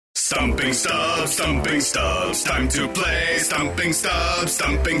Stumping Stubbs, Stumping Stubbs. Time to play Stumping Stubbs,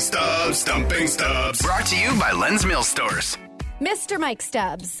 Stumping Stubbs, Stumping Stubbs. Brought to you by Len's Mill Stores. Mr. Mike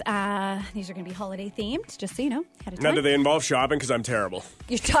Stubbs. These are going to be holiday themed, just so you know. Now, do they involve shopping? Because I'm terrible.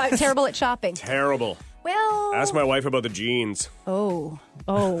 You're terrible at shopping. Terrible. Well, ask my wife about the jeans. Oh,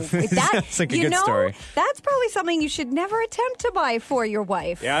 That's like a good story. That's probably something you should never attempt to buy for your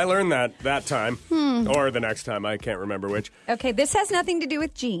wife. Yeah, I learned that time. Or the next time. I can't remember which. Okay, this has nothing to do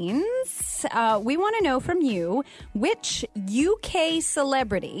with jeans. We want to know from you which UK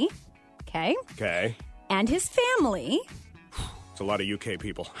celebrity, Okay. and his family It's a lot of UK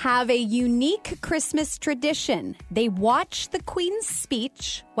people. have a unique Christmas tradition. They watch the Queen's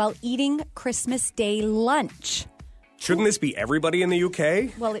speech while eating Christmas Day lunch. Shouldn't this be everybody in the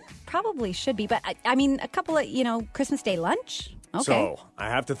UK? Well, it probably should be, but I mean, a couple of, Christmas Day lunch? Okay. So, I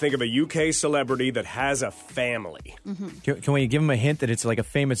have to think of a UK celebrity that has a family. Can we give him a hint that it's like a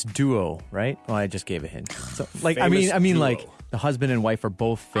famous duo, right? Well, I just gave a hint. So, like, Famous I mean, duo. like the husband and wife are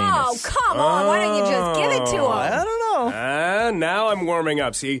both famous. Oh, come on. Why don't you just give it to him? I don't know. Now I'm warming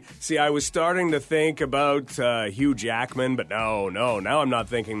up. See, I was starting to think about Hugh Jackman, but no, now I'm not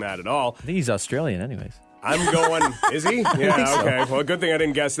thinking that at all. I think he's Australian, anyways. I'm going, is he? Yeah, okay. Well, good thing I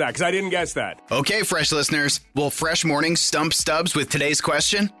didn't guess that, because I didn't guess that. Okay, Fresh listeners. Will Fresh Mornings stump Stubbs with today's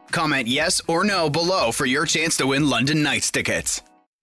question? Comment yes or no below for your chance to win London Knights tickets.